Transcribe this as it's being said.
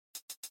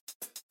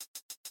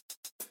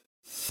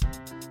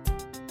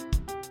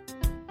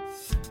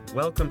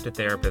Welcome to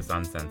Therapists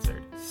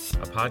Uncensored,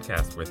 a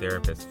podcast where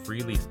therapists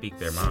freely speak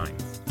their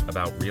minds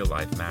about real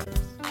life matters.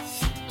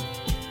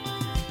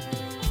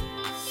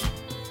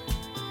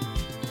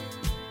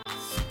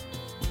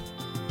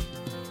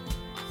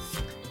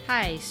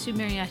 Hi, Sue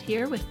Marriott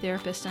here with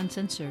Therapists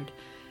Uncensored.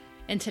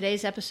 In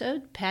today's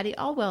episode, Patty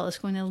Alwell is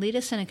going to lead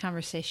us in a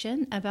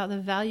conversation about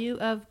the value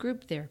of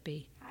group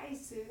therapy. Hi,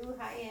 Sue.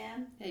 Hi,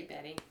 Ann. Hey,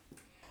 Betty.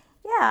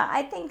 Yeah,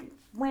 I think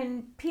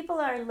when people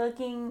are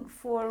looking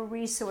for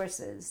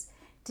resources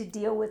to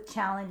deal with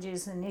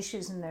challenges and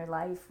issues in their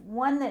life,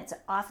 one that's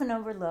often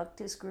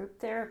overlooked is group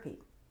therapy.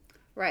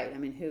 Right. I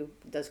mean, who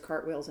does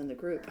cartwheels in the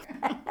group?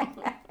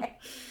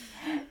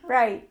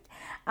 Right.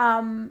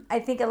 I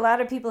think a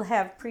lot of people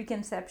have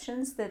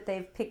preconceptions that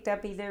they've picked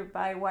up either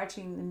by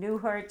watching the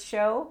Newhart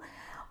show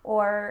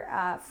or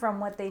from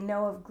what they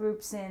know of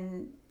groups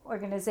in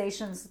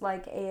organizations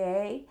like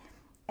AA.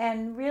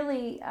 And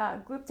really,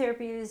 group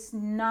therapy is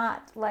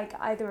not like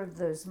either of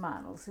those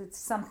models. It's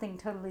something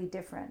totally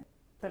different.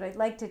 But I'd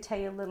like to tell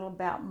you a little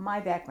about my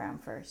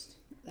background first.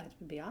 That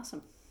would be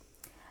awesome.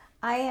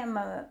 I am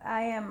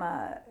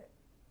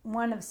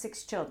one of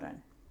 6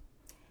 children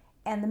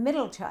and the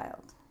middle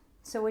child.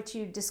 So what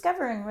you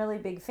discover in really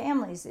big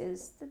families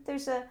is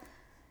that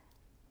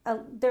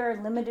there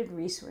are limited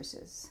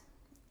resources,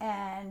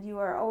 and you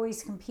are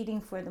always competing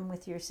for them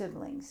with your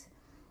siblings.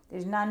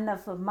 There's not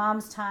enough of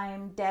mom's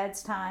time,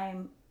 dad's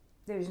time.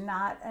 There's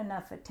not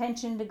enough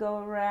attention to go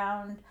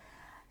around.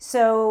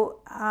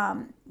 So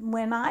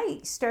when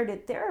I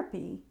started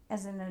therapy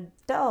as an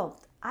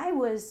adult, I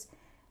was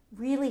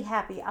really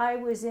happy. I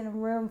was in a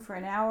room for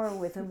an hour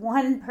with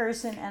one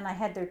person, and I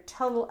had their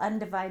total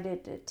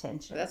undivided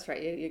attention. That's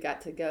right. You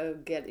got to go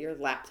get your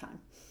lap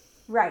time.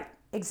 Right,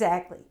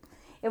 exactly.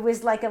 It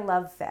was like a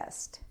love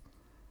fest.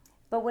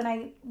 But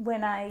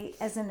when I,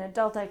 as an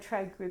adult, I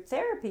tried group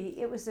therapy,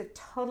 it was a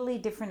totally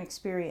different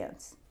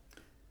experience.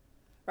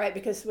 Right,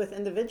 because with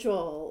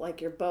individual,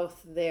 like you're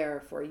both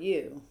there for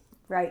you.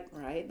 Right.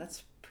 Right?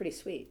 That's pretty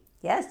sweet.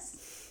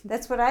 Yes,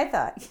 that's what I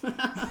thought.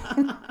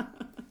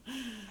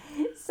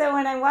 So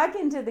when I walk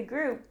into the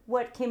group,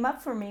 what came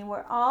up for me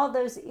were all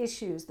those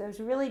issues, those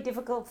really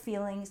difficult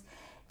feelings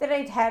that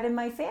I'd had in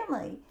my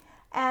family.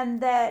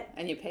 And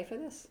you pay for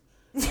this?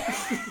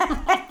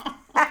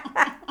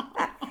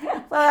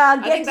 Well, I'll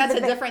get I think that's a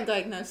different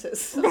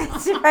diagnosis.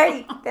 That's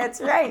right. That's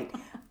right.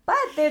 But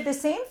they're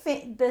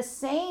the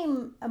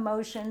same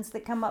emotions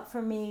that come up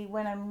for me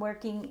when I'm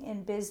working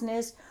in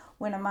business,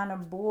 when I'm on a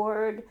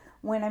board,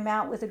 when I'm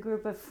out with a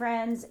group of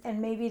friends,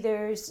 and maybe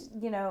there's,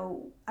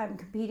 I'm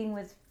competing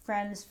with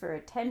friends for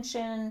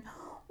attention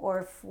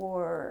or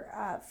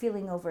for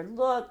feeling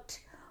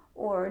overlooked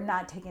or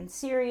not taken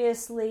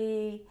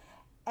seriously.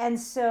 And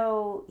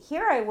so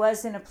here I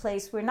was in a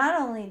place where not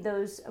only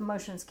those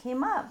emotions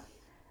came up,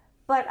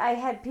 but I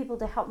had people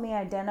to help me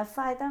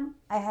identify them.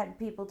 I had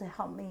people to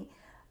help me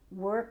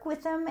work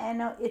with them.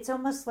 And it's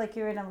almost like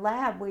you're in a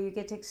lab where you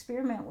get to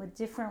experiment with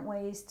different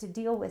ways to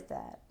deal with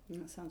that.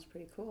 That sounds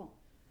pretty cool.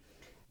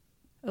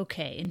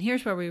 Okay, and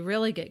here's where we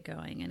really get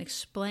going and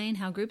explain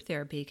how group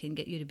therapy can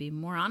get you to be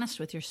more honest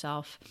with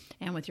yourself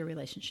and with your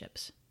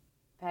relationships.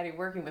 Patty,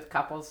 working with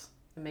couples,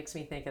 it makes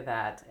me think of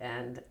that.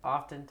 And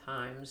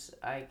oftentimes,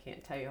 I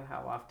can't tell you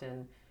how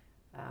often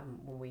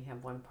when we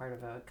have one part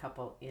of a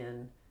couple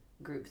in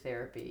group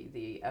therapy,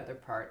 the other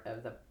part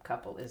of the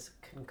couple is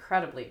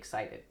incredibly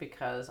excited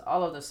because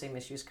all of those same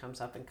issues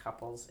comes up in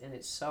couples, and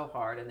it's so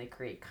hard, and they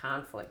create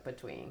conflict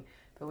between.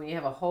 But when you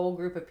have a whole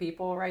group of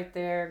people right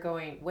there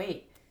going,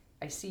 wait,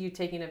 I see you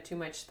taking up too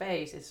much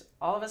space, it's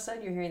all of a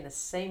sudden you're hearing the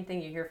same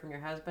thing you hear from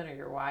your husband or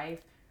your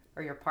wife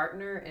or your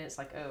partner, and it's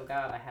like, oh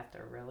God, I have to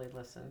really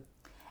listen.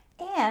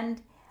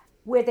 And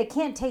where they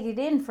can't take it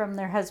in from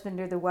their husband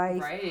or the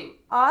wife, right.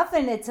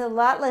 Often it's a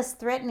lot less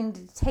threatening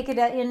to take it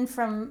in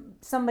from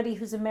somebody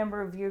who's a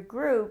member of your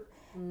group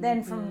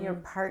than from your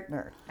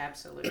partner.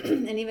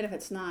 Absolutely. And even if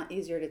it's not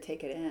easier to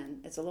take it in,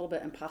 it's a little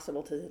bit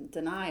impossible to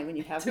deny when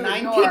you have to 9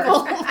 ignore.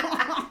 people.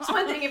 It's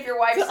one thing if your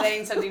wife's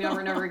saying something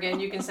over and over again,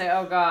 you can say,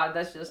 oh God,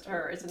 that's just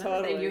her. It's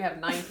another thing you have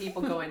 9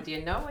 people going, do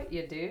you know what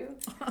you do?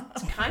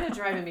 It's kind of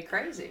driving me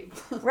crazy.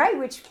 Right,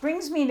 which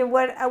brings me to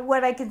what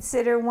I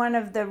consider one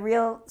of the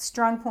real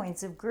strong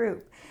points of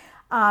group.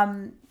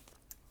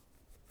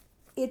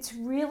 It's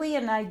really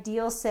an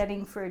ideal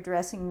setting for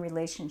addressing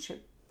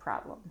relationship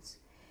problems.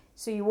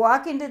 So you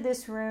walk into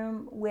this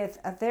room with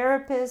a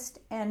therapist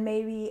and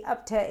maybe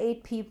up to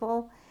 8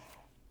 people,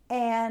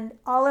 and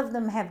all of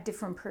them have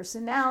different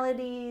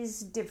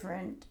personalities,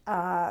 different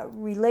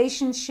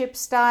relationship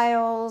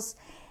styles,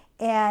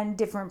 and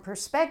different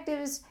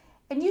perspectives.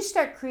 And you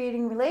start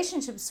creating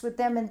relationships with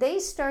them, and they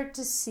start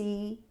to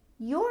see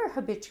your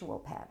habitual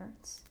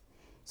patterns.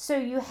 So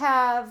you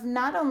have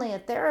not only a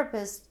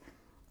therapist,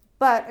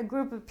 but a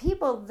group of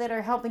people that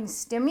are helping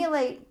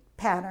stimulate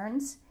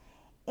patterns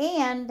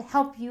and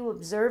help you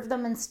observe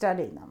them and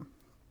study them.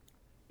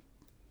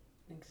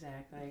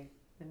 Exactly.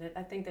 And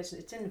I think it's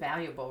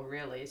invaluable,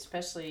 really,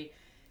 especially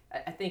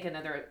I think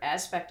another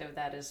aspect of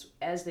that is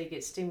as they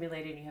get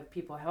stimulated and you have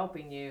people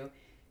helping you,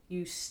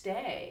 you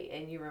stay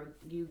and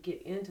you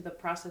get into the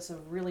process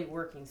of really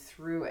working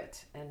through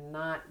it and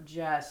not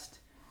just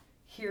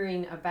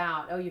hearing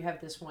about, oh, you have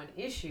this one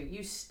issue.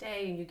 You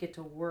stay and you get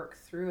to work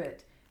through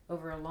it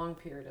over a long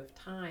period of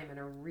time in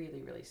a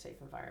really, really safe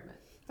environment.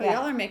 Oh,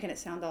 y'all are making it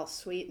sound all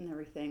sweet and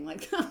everything.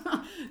 Like,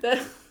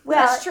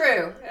 that's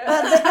true.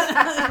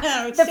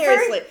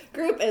 Seriously,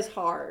 group is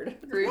hard.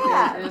 Group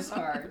is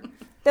hard.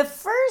 The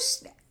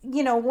first,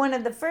 one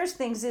of the first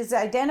things is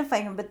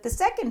identifying them. But the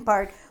second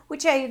part,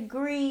 which I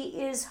agree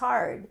is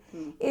hard,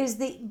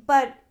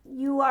 but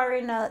you are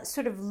in a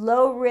sort of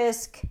low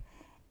risk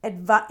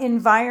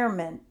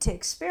environment to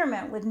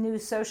experiment with new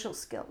social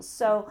skills.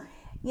 So,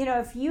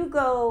 if you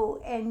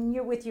go and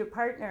you're with your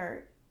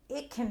partner,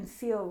 it can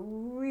feel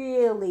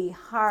really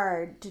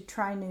hard to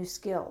try new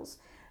skills.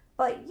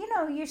 But,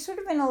 you're sort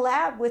of in a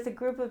lab with a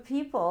group of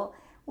people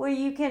where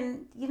you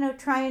can,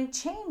 try and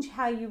change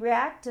how you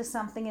react to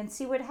something and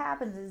see what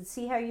happens and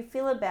see how you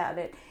feel about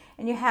it.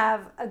 And you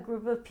have a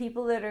group of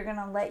people that are going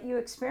to let you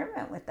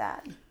experiment with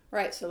that.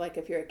 Right. So like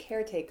if you're a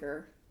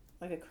caretaker,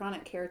 like a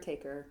chronic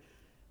caretaker,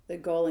 the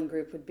goal in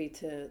group would be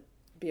to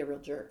be a real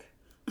jerk.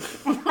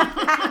 You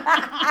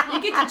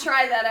get to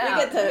try that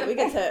out. We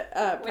get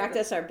to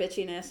practice our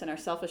bitchiness and our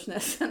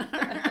selfishness. And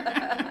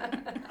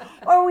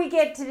or we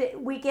get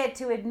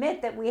to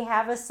admit that we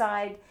have a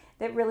side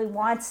that really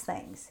wants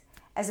things,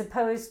 as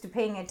opposed to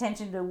paying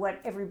attention to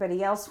what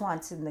everybody else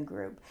wants in the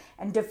group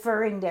and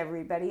deferring to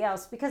everybody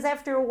else. Because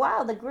after a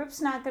while, the group's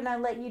not going to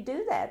let you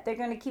do that. They're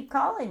going to keep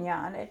calling you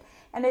on it.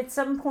 And at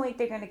some point,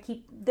 they're going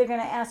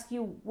to ask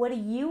you, what do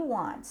you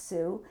want,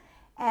 Sue?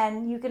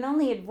 And you can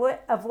only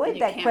avoid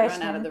that question. You can't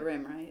run out of the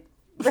room, right?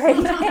 Right.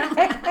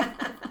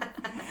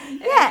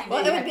 Yeah.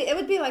 Well, it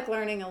would be like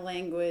learning a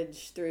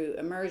language through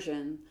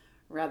immersion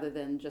rather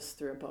than just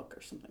through a book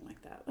or something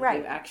like that. Like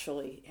right. You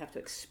actually have to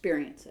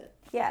experience it.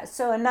 Yeah.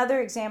 So another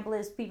example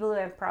is people who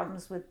have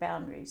problems with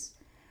boundaries,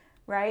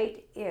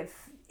 right?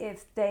 If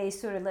they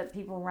sort of let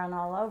people run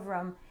all over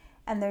them,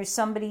 and there's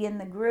somebody in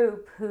the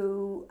group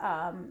who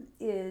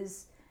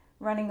is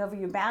running over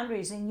your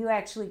boundaries, and you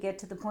actually get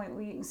to the point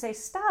where you can say,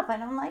 stop, I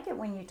don't like it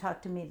when you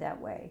talk to me that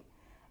way,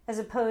 as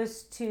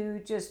opposed to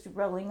just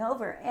rolling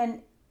over.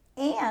 And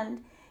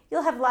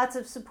you'll have lots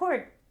of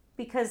support,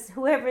 because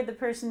whoever the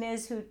person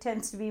is who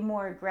tends to be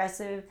more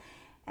aggressive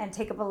and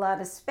take up a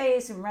lot of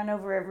space and run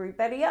over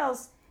everybody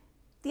else,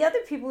 the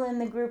other people in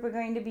the group are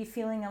going to be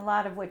feeling a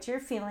lot of what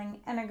you're feeling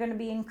and are going to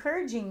be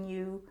encouraging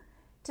you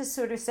to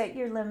sort of set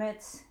your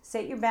limits,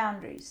 set your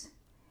boundaries.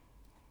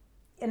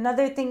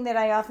 Another thing that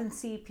I often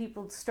see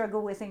people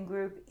struggle with in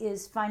group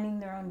is finding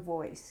their own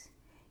voice.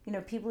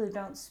 People who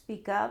don't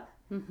speak up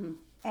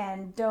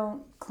and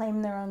don't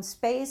claim their own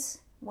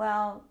space.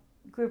 Well,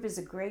 group is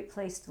a great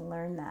place to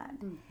learn that.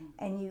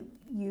 And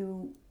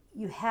you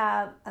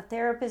have a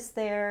therapist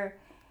there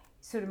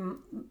sort of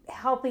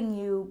helping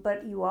you,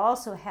 but you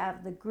also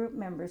have the group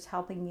members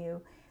helping you.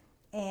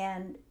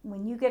 And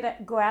when you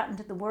go out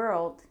into the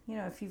world,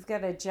 if you've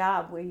got a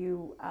job where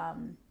you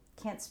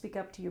can't speak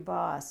up to your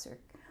boss,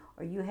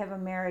 or you have a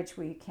marriage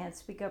where you can't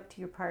speak up to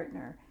your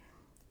partner,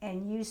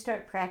 and you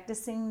start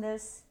practicing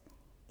this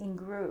in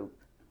group,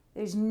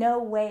 there's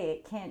no way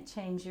it can't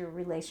change your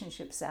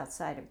relationships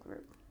outside of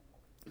group.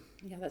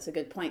 Yeah, that's a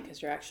good point,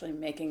 because you're actually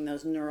making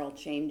those neural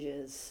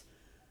changes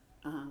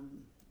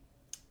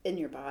in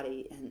your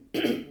body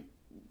and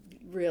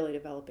really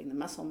developing the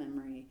muscle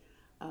memory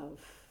of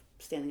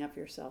standing up for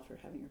yourself or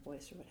having your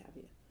voice or what have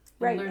you.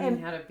 Right. Learning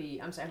how to be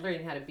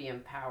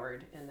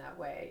empowered in that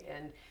way.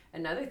 And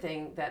another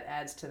thing that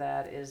adds to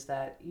that is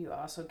that you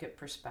also get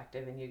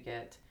perspective, and you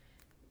get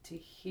to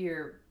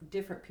hear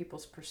different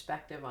people's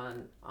perspective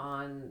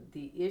on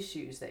the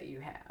issues that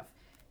you have.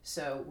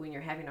 So when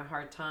you're having a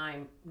hard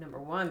time, number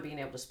one, being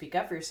able to speak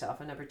up for yourself,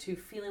 and number two,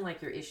 feeling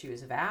like your issue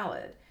is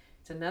valid.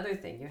 It's another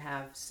thing. You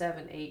have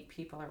 7, 8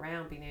 people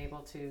around being able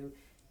to,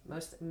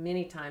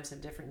 many times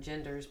of different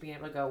genders, being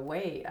able to go,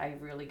 wait, I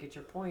really get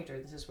your point, or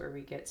this is where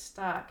we get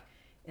stuck.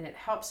 And it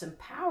helps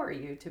empower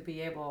you to be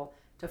able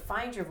to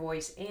find your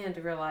voice and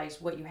to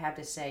realize what you have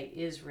to say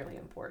is really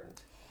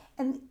important.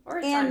 And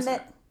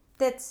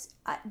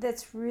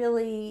that's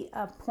really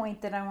a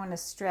point that I want to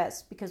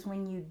stress, because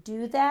when you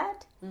do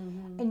that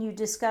and you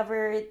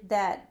discover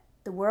that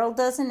the world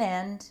doesn't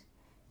end,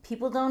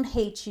 people don't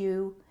hate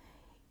you,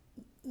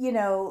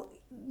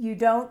 you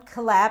don't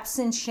collapse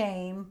in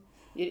shame.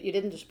 You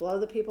didn't just blow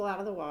the people out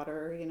of the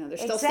water, they're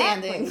still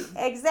standing.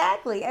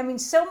 Exactly. I mean,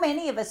 so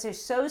many of us are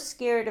so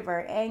scared of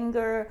our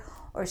anger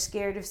or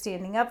scared of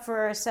standing up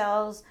for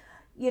ourselves.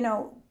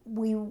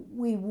 We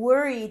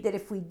worry that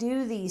if we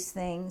do these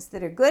things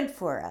that are good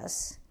for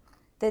us,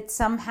 that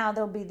somehow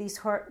there'll be these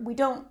we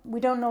don't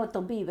know what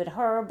they'll be, but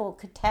horrible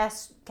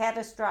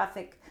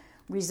catastrophic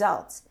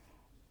results.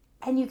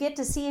 And you get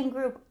to see in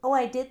group, oh,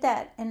 I did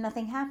that and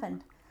nothing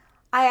happened.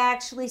 I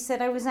actually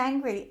said I was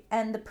angry,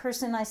 and the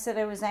person I said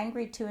I was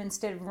angry to,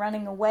 instead of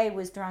running away,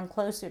 was drawn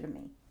closer to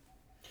me.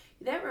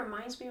 That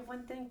reminds me of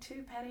one thing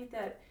too, Patty,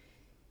 that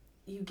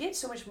you get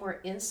so much more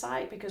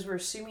insight because we're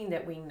assuming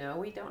that we know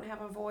we don't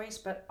have a voice,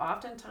 but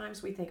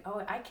oftentimes we think,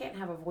 oh, I can't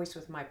have a voice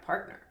with my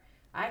partner.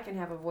 I can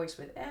have a voice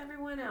with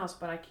everyone else,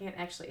 but I can't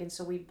actually. And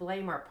so we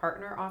blame our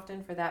partner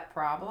often for that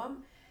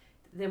problem.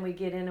 Then we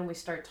get in and we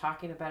start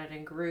talking about it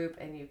in group,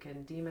 and you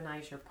can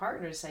demonize your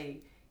partner to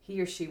say he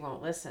or she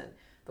won't listen.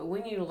 But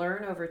when you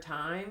learn over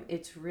time,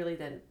 it's really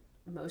that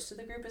most of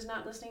the group is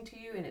not listening to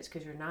you, and it's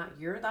because you're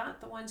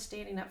not the one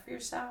standing up for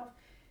yourself.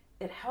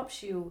 It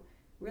helps you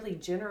really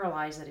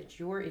generalize that it's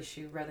your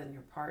issue rather than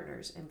your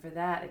partner's, and for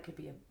that it could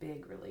be a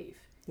big relief.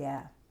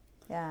 Yeah,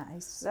 I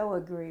so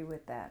agree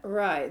with that.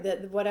 Right,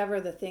 that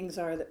whatever the things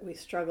are that we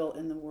struggle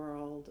in the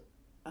world,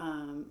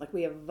 like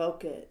we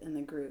evoke it in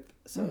the group.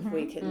 So if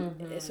we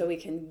can, so we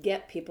can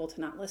get people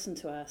to not listen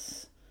to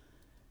us,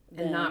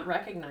 and not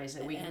recognize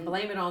it. We can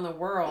blame it on the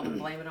world and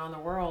blame it on the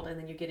world, and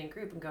then you get in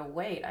group and go,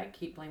 wait, I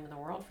keep blaming the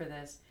world for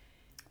this.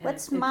 And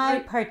what's my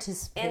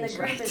participation? And the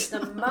group is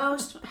the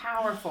most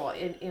powerful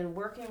in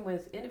working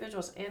with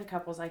individuals and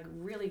couples. I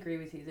really agree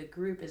with you. The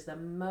group is the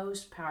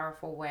most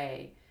powerful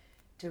way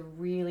to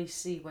really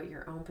see what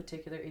your own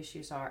particular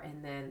issues are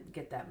and then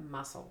get that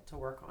muscle to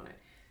work on it.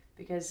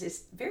 Because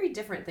it's very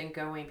different than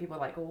going, people are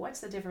like, well, what's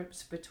the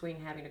difference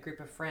between having a group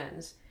of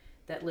friends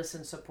that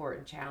listen, support,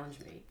 and challenge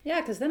me?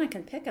 Yeah, because then I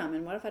can pick them.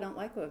 And what if I don't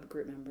like a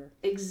group member?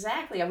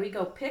 Exactly. We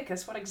go pick.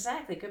 That's what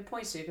exactly. Good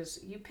point, Sue. Because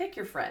you pick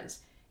your friends.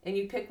 And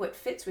you pick what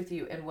fits with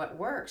you and what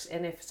works.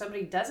 And if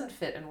somebody doesn't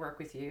fit and work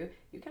with you,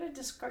 you kind of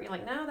discard. You're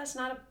like, no, that's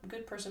not a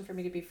good person for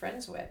me to be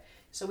friends with.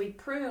 So we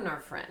prune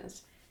our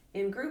friends.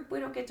 In group, we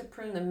don't get to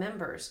prune the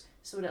members.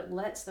 So it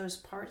lets those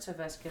parts of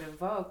us get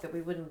evoked that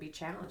we wouldn't be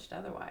challenged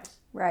otherwise.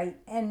 Right.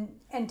 And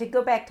to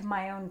go back to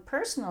my own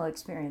personal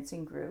experience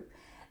in group,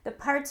 the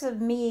parts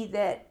of me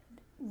that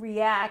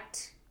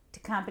react to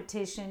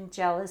competition,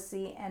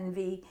 jealousy,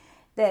 envy,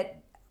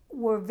 that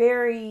were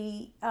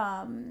very...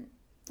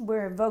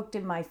 were evoked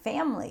in my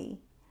family,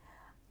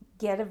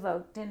 get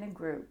evoked in a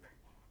group.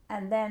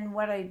 And then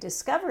what I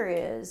discover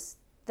is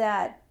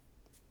that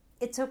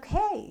it's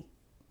okay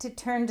to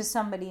turn to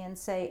somebody and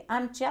say,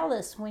 I'm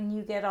jealous when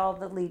you get all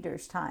the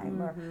leaders'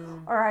 time,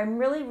 or I'm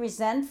really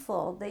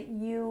resentful that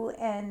you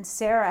and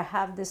Sarah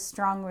have this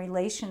strong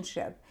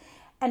relationship.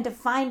 And to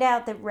find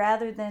out that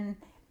rather than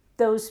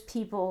those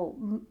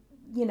people,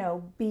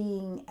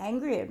 being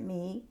angry at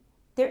me,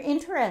 they're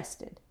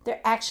interested.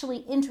 They're actually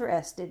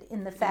interested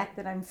in the fact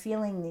that I'm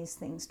feeling these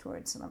things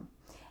towards them.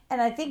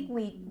 And I think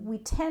we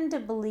tend to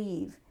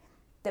believe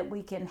that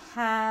we can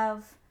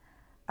have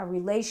a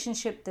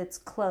relationship that's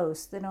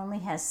close that only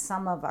has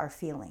some of our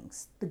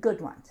feelings, the good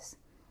ones,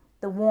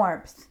 the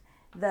warmth,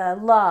 the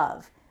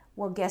love.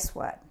 Well, guess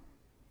what?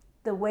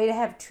 The way to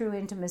have true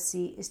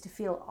intimacy is to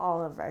feel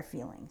all of our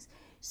feelings.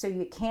 So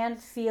you can't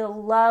feel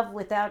love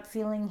without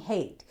feeling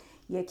hate.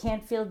 You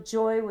can't feel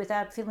joy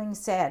without feeling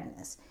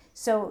sadness.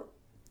 So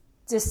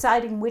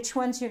deciding which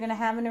ones you're going to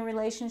have in a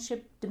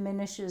relationship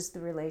diminishes the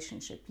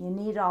relationship. You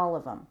need all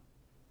of them.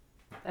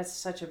 That's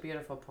such a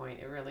beautiful point.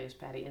 It really is,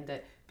 Patty. And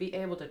to be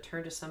able to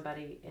turn to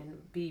somebody and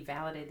be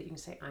validated, that you can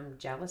say, I'm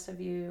jealous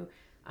of you,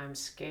 I'm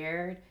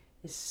scared,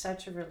 is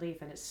such a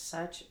relief. And it's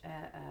such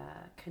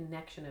a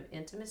connection of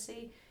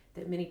intimacy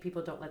that many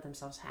people don't let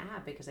themselves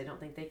have because they don't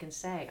think they can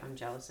say, I'm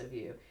jealous of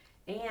you.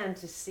 And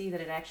to see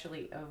that it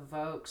actually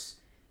evokes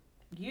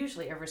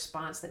usually a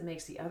response that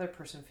makes the other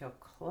person feel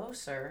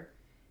closer,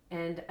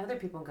 and other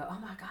people go, oh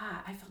my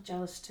God, I feel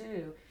jealous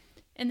too.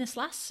 In this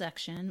last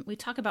section, we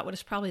talk about what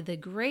is probably the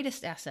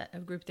greatest asset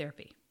of group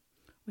therapy,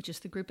 which is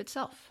the group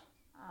itself.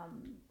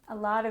 A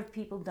lot of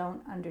people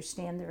don't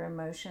understand their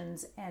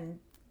emotions, and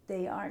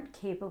they aren't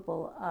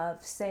capable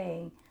of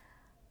saying,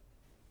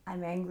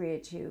 I'm angry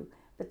at you,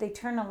 but they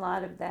turn a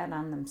lot of that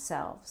on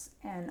themselves.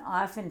 And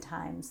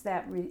oftentimes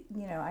that,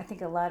 I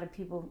think a lot of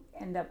people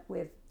end up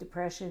with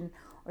depression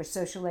or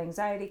social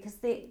anxiety because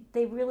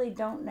they really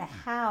don't know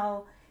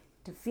how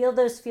to feel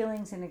those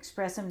feelings and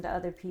express them to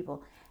other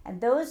people.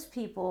 And those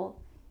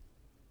people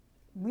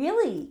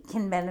really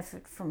can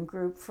benefit from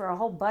group for a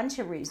whole bunch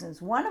of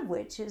reasons. One of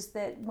which is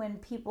that when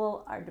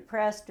people are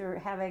depressed or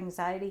have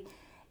anxiety,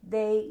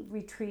 they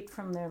retreat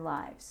from their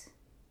lives.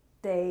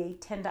 They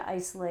tend to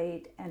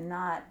isolate and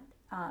not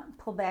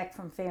pull back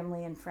from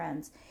family and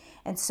friends.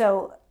 And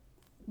so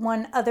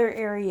one other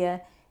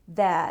area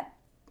that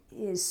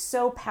is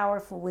so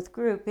powerful with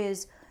group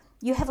is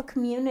you have a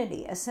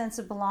community, a sense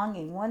of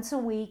belonging. Once a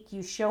week,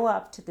 you show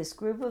up to this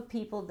group of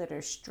people that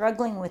are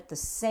struggling with the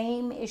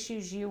same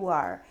issues you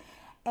are.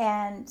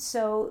 And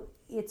so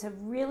it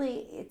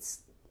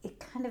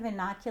kind of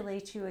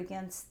inoculates you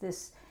against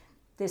this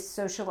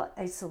social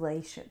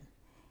isolation.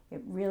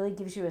 It really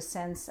gives you a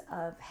sense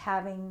of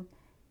having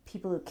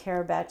people who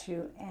care about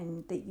you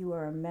and that you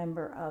are a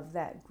member of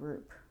that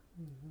group.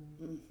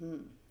 And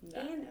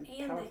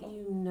that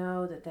you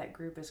know that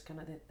group is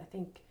going to, I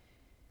think,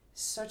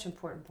 such an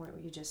important point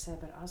what you just said,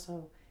 but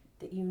also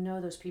that you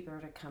know those people are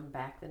going to come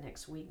back the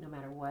next week no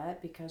matter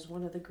what, because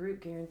one of the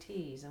group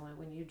guarantees, and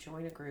when you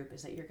join a group,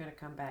 is that you're going to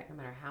come back no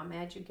matter how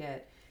mad you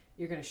get,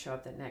 you're going to show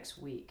up the next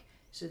week.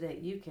 so that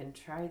you can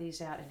try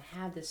these out and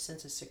have this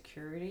sense of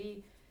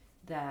security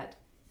that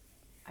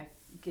I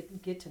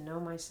get to know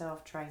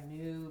myself, try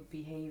new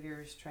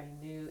behaviors, try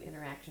new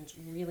interactions,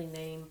 really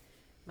name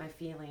my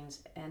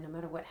feelings, and no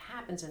matter what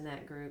happens in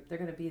that group, they're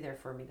going to be there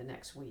for me the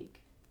next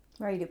week.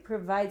 Right, it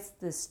provides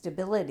the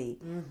stability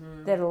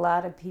that a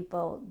lot of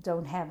people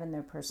don't have in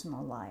their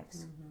personal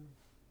lives.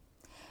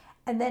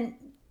 And then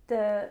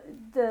the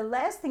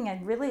last thing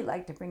I'd really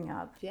like to bring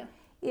up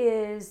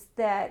is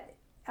that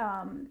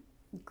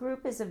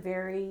group is a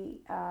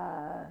very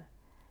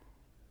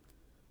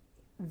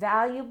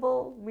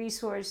valuable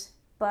resource,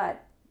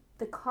 but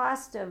the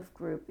cost of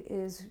group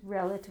is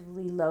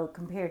relatively low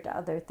compared to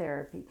other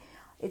therapy.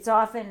 It's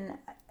often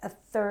a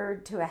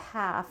third to a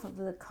half of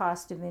the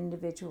cost of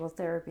individual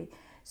therapy.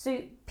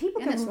 So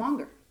people And it's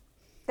longer.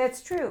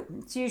 That's true.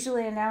 It's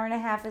usually an hour and a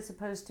half as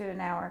opposed to an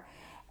hour.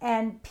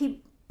 And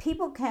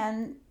people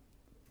can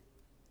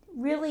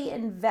really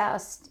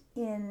invest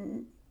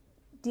in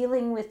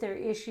dealing with their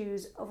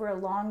issues over a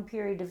long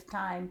period of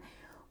time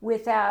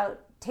without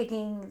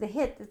taking the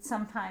hit that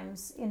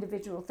sometimes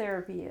individual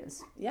therapy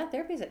is. Yeah,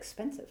 therapy is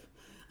expensive.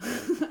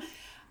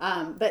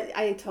 But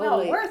I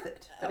totally worth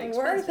it. But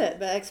worth it,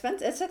 but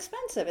expensive. It's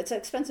expensive. It's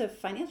expensive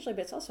financially,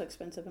 but it's also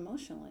expensive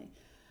emotionally.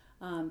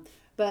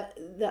 But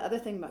the other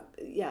thing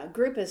about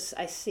group is,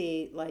 I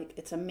see like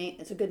it's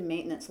a good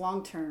maintenance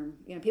long term.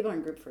 You know, people are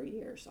in group for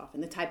years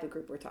often. The type of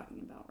group we're talking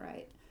about,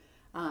 right?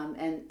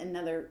 And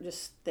another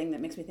just thing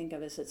that makes me think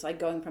of is it's like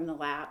going from the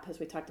lap, as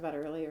we talked about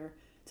earlier,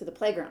 to the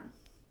playground.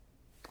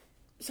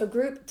 So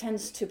group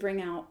tends to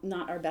bring out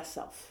not our best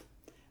self.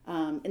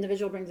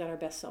 Individual brings out our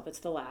best self. It's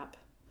the lap.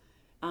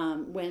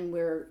 When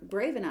we're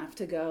brave enough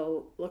to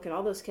go look at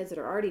all those kids that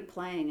are already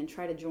playing and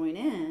try to join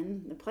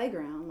in the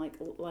playground,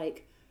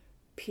 like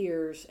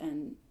peers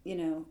and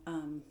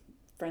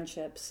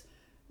friendships,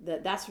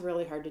 that's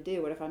really hard to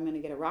do. What if I'm going to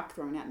get a rock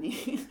thrown at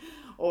me,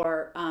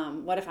 or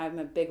what if I'm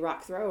a big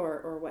rock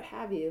thrower, or what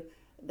have you?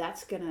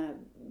 That's going to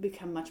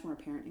become much more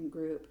apparent in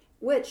group.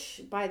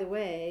 Which, by the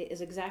way,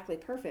 is exactly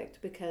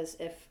perfect, because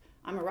if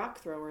I'm a rock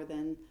thrower,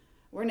 then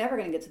we're never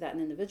going to get to that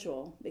in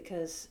individual,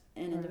 because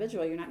in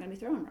individual, you're not going to be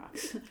throwing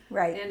rocks.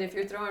 Right. And if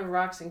you're throwing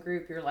rocks in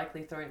group, you're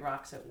likely throwing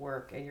rocks at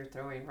work, and you're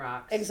throwing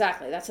rocks.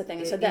 Exactly. That's the thing.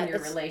 In so your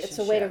relationship. it's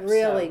a way to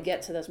really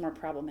get to those more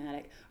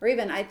problematic, or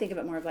even I think of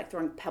it more of like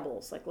throwing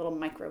pebbles, like little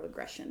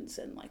microaggressions,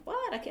 and like,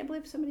 what? I can't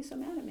believe somebody's so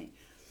mad at me.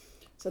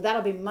 So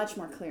that'll be much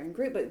more clear in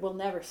group, but we'll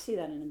never see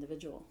that in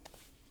individual.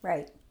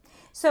 Right.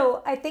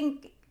 So I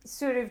think,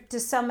 sort of to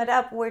sum it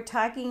up, we're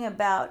talking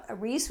about a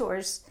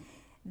resource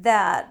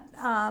that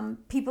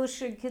people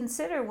should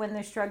consider when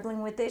they're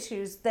struggling with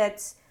issues,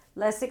 that's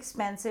less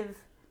expensive,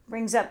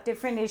 brings up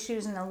different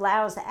issues, and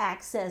allows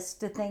access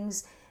to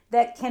things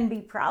that can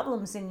be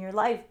problems in your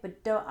life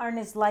but aren't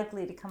as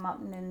likely to come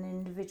up in an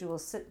individual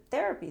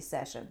therapy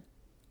session.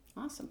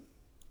 Awesome.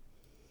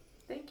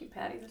 Thank you,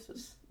 Patty. This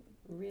was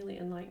really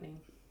enlightening.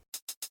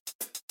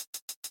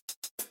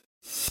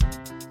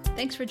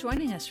 Thanks for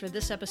joining us for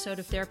this episode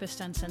of Therapist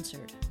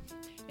Uncensored.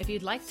 If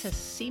you'd like to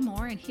see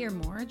more and hear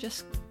more,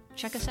 just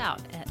check us out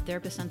at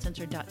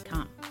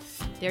therapistuncensored.com.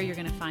 There you're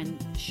going to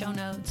find show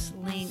notes,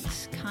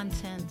 links,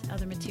 content,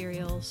 other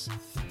materials.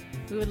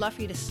 We would love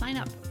for you to sign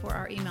up for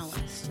our email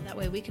list. That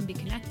way we can be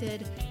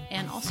connected,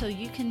 and also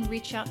you can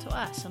reach out to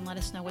us and let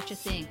us know what you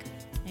think,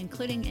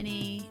 including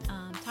any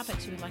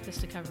topics you would like us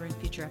to cover in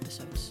future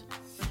episodes.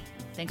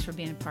 Thanks for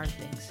being a part of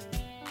things.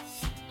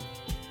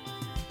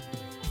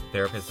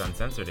 Therapist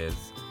Uncensored is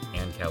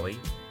Ann Kelly,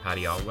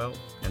 Patty Alwell,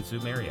 and Sue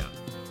Marriott.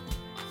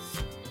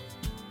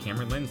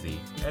 Cameron Lindsay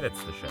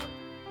edits the show.